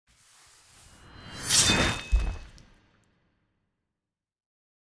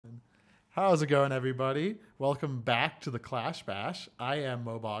How's it going, everybody? Welcome back to the Clash Bash. I am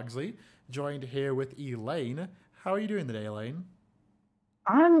MoBogsly, joined here with Elaine. How are you doing today, Elaine?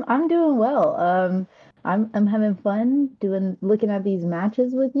 I'm doing well. I'm having fun looking at these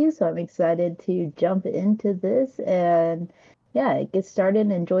matches with you, so I'm excited to jump into this and yeah, get started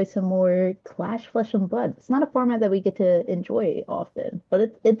and enjoy some more Clash Flesh and Blood. It's not a format that we get to enjoy often,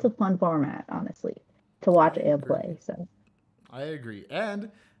 but it's a fun format, honestly, to I watch and agree. play. So I agree.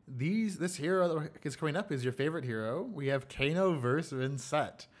 And this hero that is coming up is your favorite hero. We have Kano versus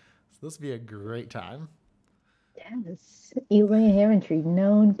Vynnset. So this will be a great time. yes, Elaine Hamontree,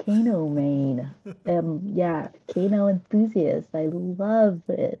 known Kano main. Yeah, Kano enthusiast. I love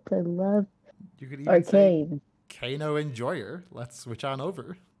it. I love You could even say Arcane. Kano enjoyer. Let's switch on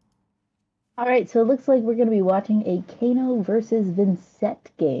over. All right, so it looks like we're going to be watching a Kano versus Vynnset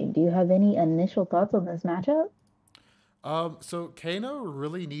game. Do you have any initial thoughts on this matchup? So Kano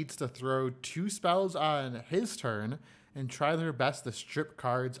really needs to throw two spells on his turn and try their best to strip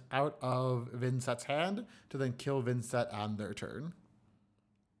cards out of Vynnset's hand to then kill Vynnset on their turn.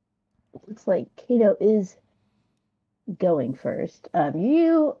 Looks like Kano is going first.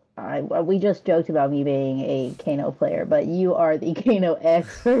 We just joked about me being a Kano player, but you are the Kano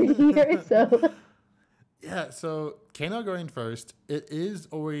expert here. So, Yeah, so Kano going first, it is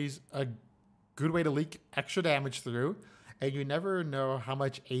always a good way to leak extra damage through, and you never know how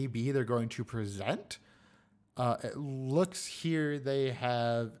much AB they're going to present. It looks here they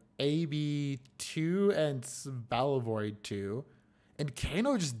have AB2 and Spell Void 2. And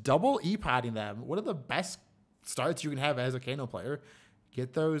Kano just double E-potting them. One of the best starts you can have as a Kano player.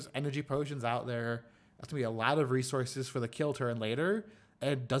 Get those energy potions out there. That's going to be a lot of resources for the kill turn later.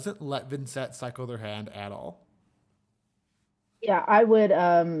 And doesn't let Vynnset cycle their hand at all. yeah, I would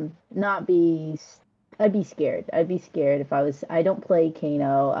not be I'd be scared. I'd be scared if I don't play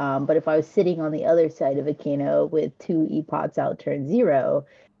Kano, but if I was sitting on the other side of a Kano with two epots out turn zero,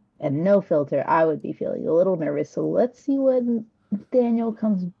 and no filter, I would be feeling a little nervous. So let's see what Daniel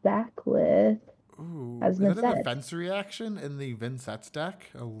comes back with, Ooh, has is been that a said. defense reaction in the Vynnset's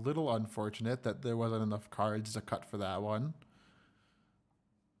deck? A little unfortunate that there wasn't enough cards to cut for that one.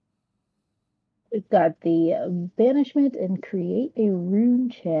 We've got the banishment and create a rune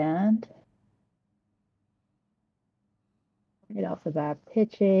chant right off the bat.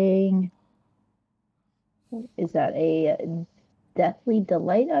 Pitching. Is that a Deathly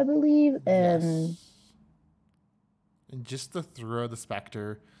Delight, I believe? And Yes. And just to throw the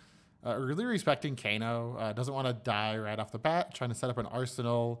Spectre, really respecting Kano. Doesn't want to die right off the bat, trying to set up an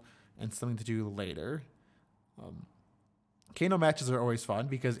arsenal and something to do later. Kano matches are always fun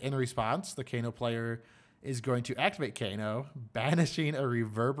because in response, the Kano player is going to activate Kano, banishing a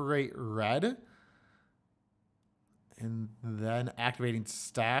Reverberate Red, and then activating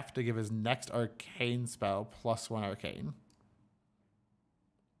Staff to give his next Arcane spell +1 Arcane.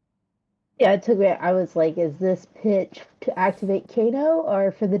 yeah, it took me. I was like, is this pitch to activate Kano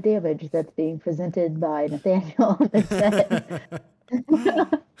or for the damage that's being presented by Nathaniel on the set?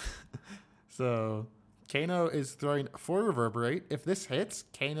 So Kano is throwing 4 Reverberate. If this hits,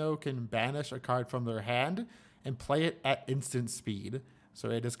 Kano can banish a card from their hand and play it at instant speed. So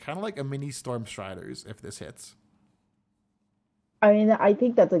it is kind of like a mini Storm Striders if this hits. I mean, I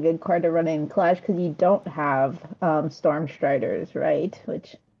think that's a good card to run in Clash because you don't have Storm Striders, right?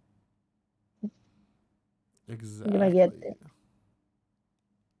 Which you're gonna get Exactly.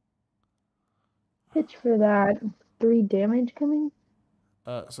 pitch for that. 3 damage coming.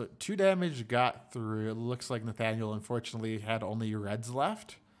 So 2 damage got through. It looks like Nathaniel unfortunately had only reds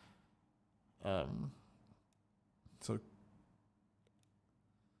left. Um, so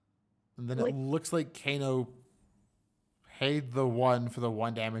and then it Like, looks like Kano paid the 1 for the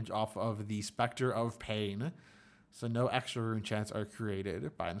 1 damage off of the Spectre of Pain. So no extra rune chants are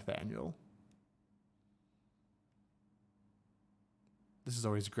created by Nathaniel. This is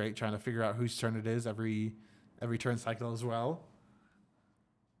always great trying to figure out whose turn it is every turn cycle as well.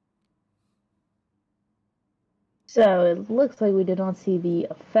 so it looks like we did not see the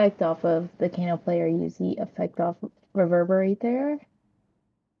effect off of the Kano player use the effect off Reverberate there.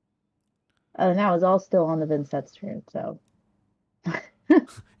 And that was all still on the Vincett's turn. So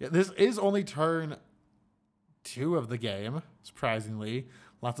Yeah, this is only turn 2 of the game, surprisingly.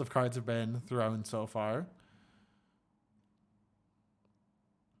 Lots of cards have been thrown so far.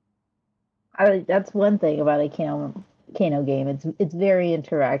 that's one thing about a Kano game. It's very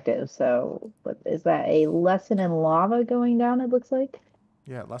interactive. So, but is that a lesson in lava going down? It looks like.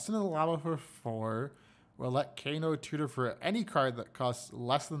 Yeah, Lesson in the Lava for 4. We'll let Kano tutor for any card that costs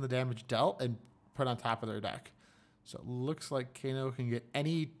less than the damage dealt and put on top of their deck. So it looks like Kano can get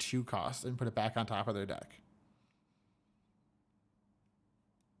any 2 cost and put it back on top of their deck.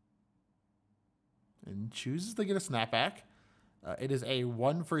 And chooses to get a snapback. It is a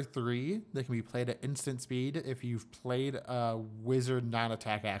 1 for 3 that can be played at instant speed if you've played a wizard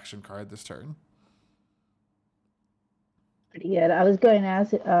non-attack action card this turn. Pretty good. I was going to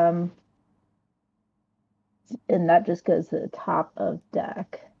ask, and that just goes to the top of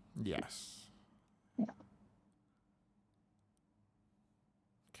deck. Yes. Yeah.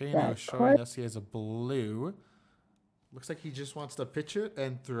 Kano showing us he has a blue. Looks like he just wants to pitch it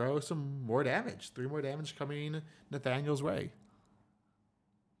and throw some more damage. 3 more damage coming Nathaniel's way.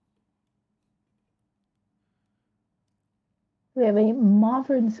 We have a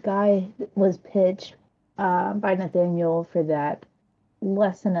Modern Sky that was pitched by Nathaniel for that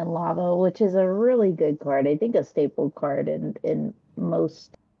Lesson in Lava, which is a really good card. I think a staple card in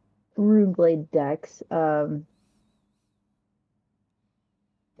most Runeblade decks. That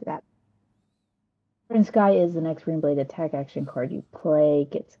Modern Sky is the next Runeblade attack action card you play.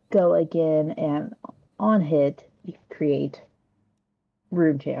 Gets Go Again, and on hit, you create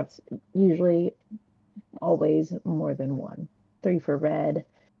rune champs. Usually, always more than 1. 3 for red,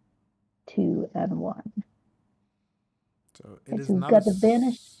 2 and 1. So it is so not got the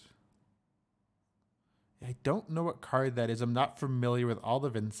Vanish. I don't know what card that is. I'm not familiar with all the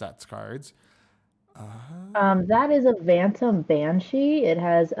Vynnset's cards. That is a Phantom Banshee. It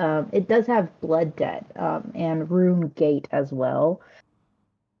has it does have Blood Debt and Rune Gate as well.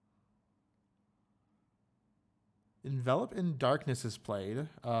 Envelop in Darkness is played,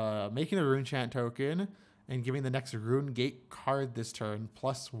 making a rune chant token and giving the next Rune Gate card this turn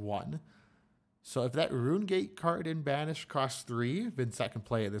 +1. So if that Rune Gate card in Banish costs 3, Vynnset can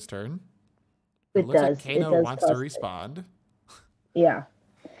play it this turn. It looks like Kano wants to respond. Yeah.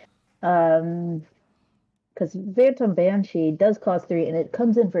 Because Phantom Banshee does cost 3 and it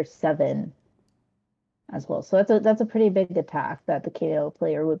comes in for 7 as well. So that's a pretty big attack that the Kano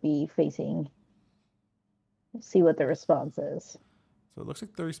player would be facing. Let's see what the response is. So it looks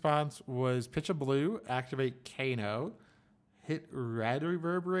like the response was pitch a blue, activate Kano, hit red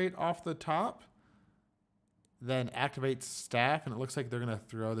reverberate off the top, then activate staff, and it looks like they're going to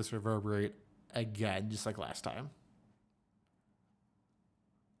throw this reverberate again, just like last time.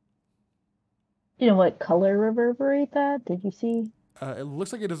 You know what color reverberate that? Did you see? It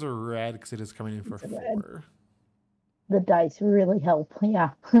looks like it is a red because it is coming in for 4. The dice really help,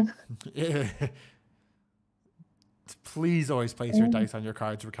 yeah. Yeah. Please always place your dice on your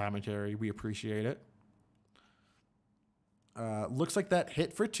cards for commentary. We appreciate it. Looks like that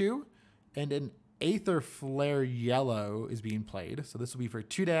hit for 2, and an Aether Flare yellow is being played. So this will be for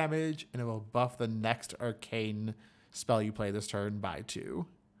 2 damage, and it will buff the next arcane spell you play this turn by 2.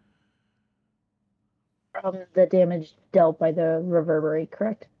 The damage dealt by the reverberate,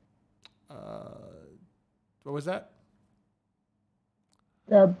 correct? What was that?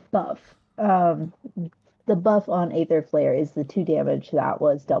 The buff. The buff on Aether Flare is the 2 damage that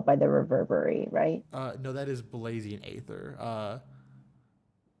was dealt by the reverberate, right? No, that is Blazing Aether.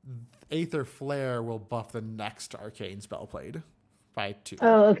 Aether Flare will buff the next arcane spell played by 2.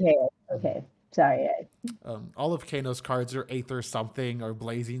 Oh, okay. Okay. Sorry. All of Kano's cards are Aether something or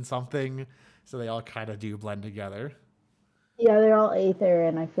Blazing something, so they all kind of do blend together. Yeah, they're all Aether,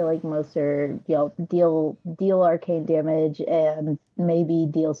 and I feel like most are, deal arcane damage and maybe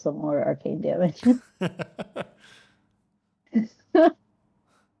deal some more arcane damage.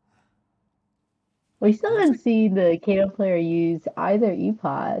 We still haven't seen the Kano player use either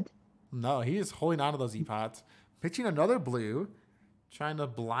E-Pod. No, he is holding on to those E-Pods. Pitching another blue, trying to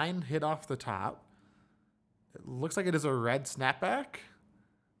blind hit off the top. It looks like it is a red snapback.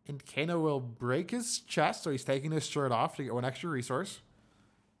 And Kano will break his chest, so he's taking his shirt off to get 1 extra resource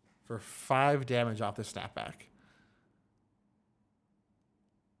for 5 damage off the snapback.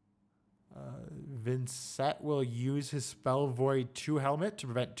 Vynnset will use his Spell Void 2 helmet to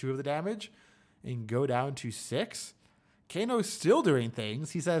prevent 2 of the damage and go down to 6. Kano's still doing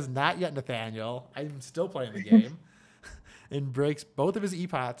things. He says, not yet, Nathaniel. I'm still playing the game. And breaks both of his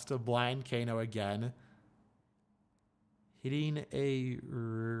E-Pots to blind Kano again. Hitting a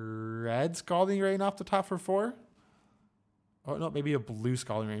red Scalding Rain off the top for 4. Oh, no, maybe a blue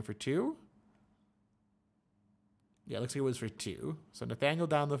Scalding Rain for 2. Yeah, it looks like it was for 2. So Nathaniel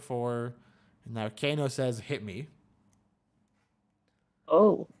down to 4. And now Kano says, hit me.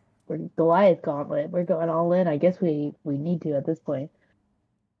 Oh, we're Goliath Gauntlet. We're going all in. I guess we need to at this point.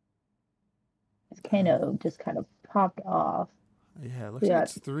 Kano just kind of popped off. Yeah, it looks like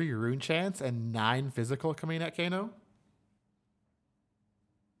it's 3 rune chants and 9 physical coming at Kano.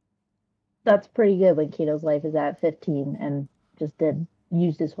 That's pretty good when Kato's life is at 15 and just did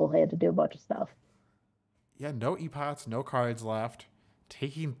used his whole hand to do a bunch of stuff. Yeah, no epots, no cards left.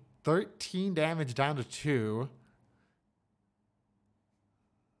 Taking 13 damage down to 2.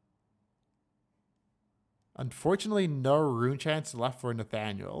 Unfortunately, no rune chance left for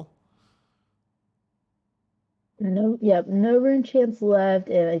Nathaniel. No, yep, no rune chance left,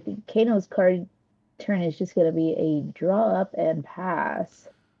 and I think Kano's card turn is just going to be a draw up and pass.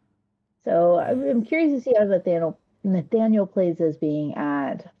 So I'm curious to see how Nathaniel plays as being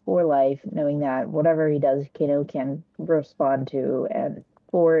at 4 life, knowing that whatever he does, Kano can respond to, and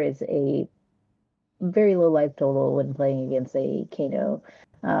 4 is a very low life total when playing against a Kano.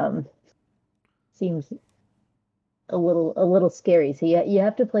 Um, Seems a little scary. So you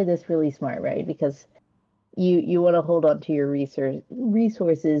have to play this really smart, right? Because you want to hold on to your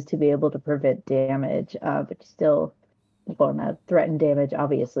resources to be able to prevent damage, but you still want to threaten damage,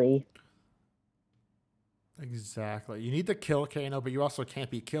 obviously. Exactly. You need to kill Kano, but you also can't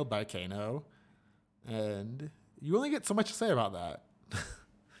be killed by Kano. And you only get so much to say about that.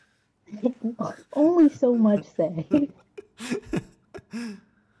 Only so much say.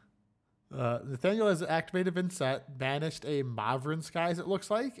 Nathaniel has activated Vynnset, banished a Mavrin Skies, it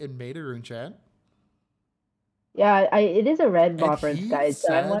looks like, and made a rune chant. Yeah, it is a red And Mavrin he Skies,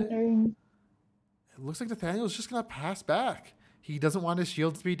 so I'm said, wondering. it looks like Nathaniel's just going to pass back. He doesn't want his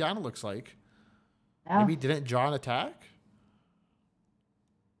shield to be down, it looks like. Yeah, Maybe he didn't draw an attack?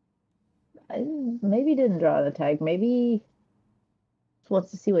 maybe didn't draw an attack. Maybe just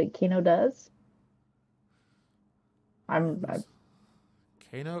wants to see what Kano does. I'm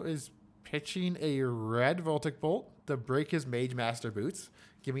Kano is pitching a red Voltic Bolt to break his Mage Master boots,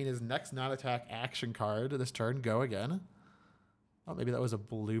 giving his next non-attack action card this turn go again. Oh, maybe that was a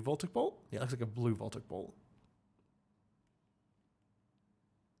blue Voltic Bolt? Yeah, it looks like a blue Voltic Bolt.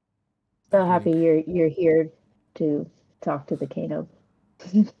 so happy you're here to talk to the Kano.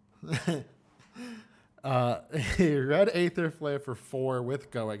 A red Aether Flare for 4 with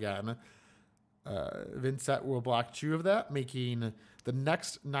go again. Vynnset will block 2 of that, making the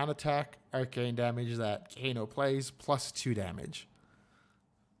next non-attack arcane damage that Kano plays plus 2 damage.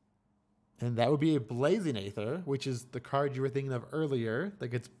 And that would be a Blazing Aether, which is the card you were thinking of earlier that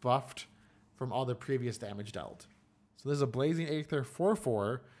gets buffed from all the previous damage dealt. So there's a Blazing Aether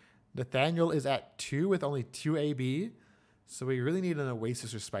 4/4. Nathaniel is at 2 with only 2 AB. So we really need an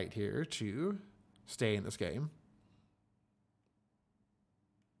Oasis Respite here to stay in this game.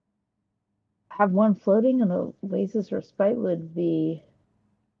 Have one floating and Oasis Respite would be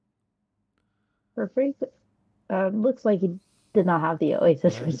perfect. Looks like he did not have the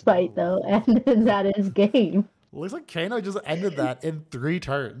Oasis Respite though, and that is game. Looks like Kano just ended that in 3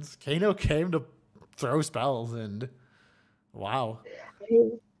 turns. Kano came to throw spells and wow.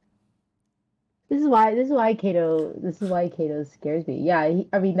 This is why Kato scares me. Yeah,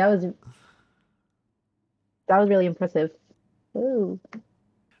 I mean that was really impressive. Ooh.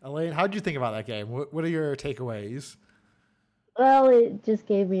 Elaine, how did you think about that game? What are your takeaways? Well, it just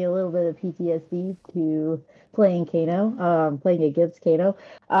gave me a little bit of PTSD to playing Kano, playing against Kano.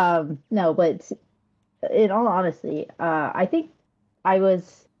 No, but in all honesty, I think I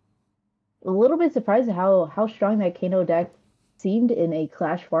was a little bit surprised at how strong that Kano deck seemed in a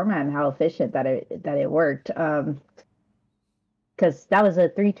Clash format and how efficient that it worked. Because that was a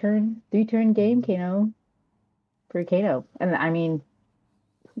three turn game, Kano for Kano, and I mean,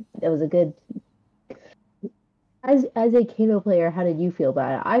 it was a good. As a Kano player, how did you feel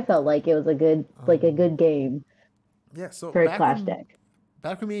about it? I felt like it was a good game Yeah, so for a Clash deck.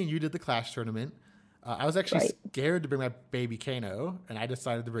 back when me and you did the Clash tournament, I was actually Right. scared to bring my baby Kano, and I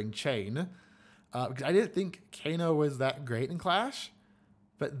decided to bring Chain because I didn't think Kano was that great in Clash,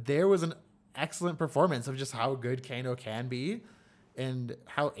 but there was an excellent performance of just how good Kano can be, and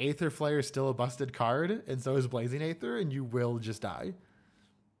how Aether Flare is still a busted card, and so is Blazing Aether, and you will just die.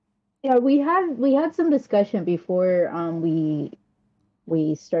 Yeah, we had some discussion before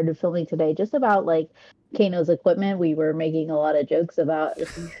we started filming today just about like Kano's equipment. We were making a lot of jokes about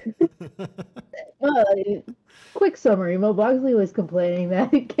uh, quick summary. MoBogsly was complaining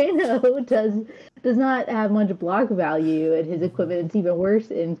that Kano does not have much block value and his equipment. It's even worse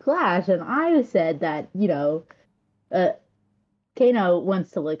in Clash. And I said that, uh, Kano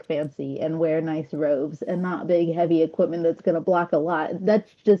wants to look fancy and wear nice robes and not big heavy equipment that's gonna block a lot. That's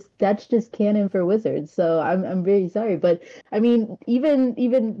just canon for Wizards. So I'm very sorry, but I mean,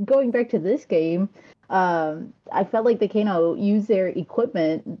 even going back to this game, I felt like the Kano use their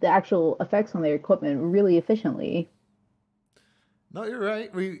equipment, the actual effects on their equipment, really efficiently. No, you're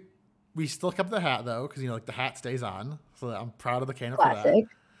right. We still kept the hat though, because like the hat stays on, so I'm proud of the Kano for that. Classic.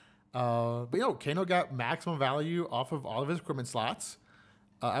 But Kano got maximum value off of all of his equipment slots.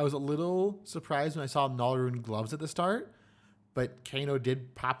 I was a little surprised when I saw Null-Rune gloves at the start, but Kano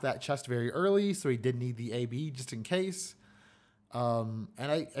did pop that chest very early, so he did need the AB just in case. And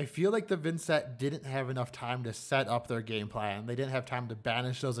I feel like the Vynnset didn't have enough time to set up their game plan. They didn't have time to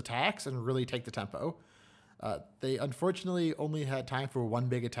banish those attacks and really take the tempo. They unfortunately only had time for one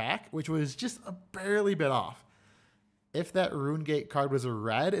big attack, which was just a barely bit off. If that Rune Gate card was a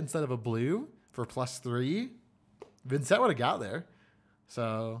red instead of a blue for +3, Vynnset would have got there.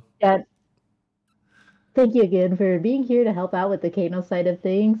 So yeah. Thank you again for being here to help out with the Kano side of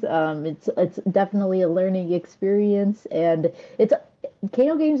things. It's definitely a learning experience, and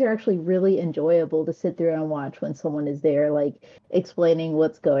Kano games are actually really enjoyable to sit through and watch when someone is there, like explaining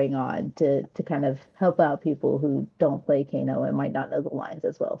what's going on to kind of help out people who don't play Kano and might not know the lines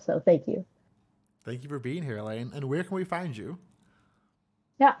as well. So thank you. Thank you for being here, Elaine. And where can we find you?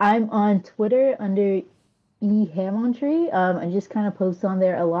 Yeah, I'm on Twitter under Hamontree. I just kind of post on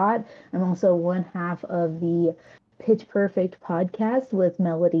there a lot. I'm also one half of the Pitch Perfect podcast with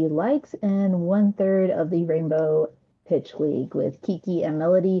Melody Likes and 1/3 of the Rainbow Pitch League with Kiki and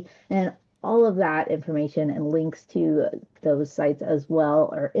Melody. And all of that information and links to those sites as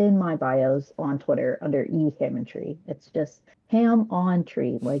well are in my bios on Twitter under Hamontree. It's just ham on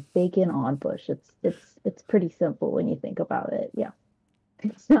tree, like bacon on bush. It's pretty simple when you think about it. Yeah.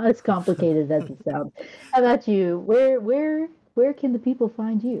 It's not as complicated as it sounds. How about you? Where can the people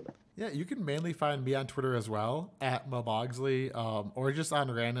find you? Yeah, you can mainly find me on Twitter as well, at MoBogsly, or just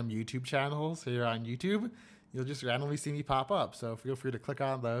on random YouTube channels here on YouTube. You'll just randomly see me pop up. So feel free to click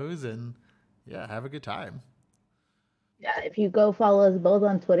on those and, yeah, have a good time. Yeah, if you go follow us both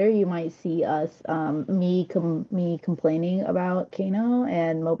on Twitter, you might see us, me complaining about Kano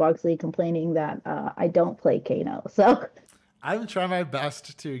and MoBogsly complaining that I don't play Kano. So I'm trying my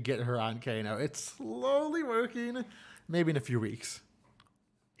best to get her on Kano. It's slowly working, maybe in a few weeks.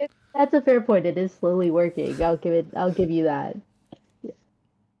 That's a fair point. It is slowly working. I'll give you that.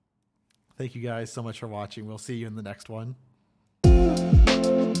 Thank you guys so much for watching. We'll see you in the next one.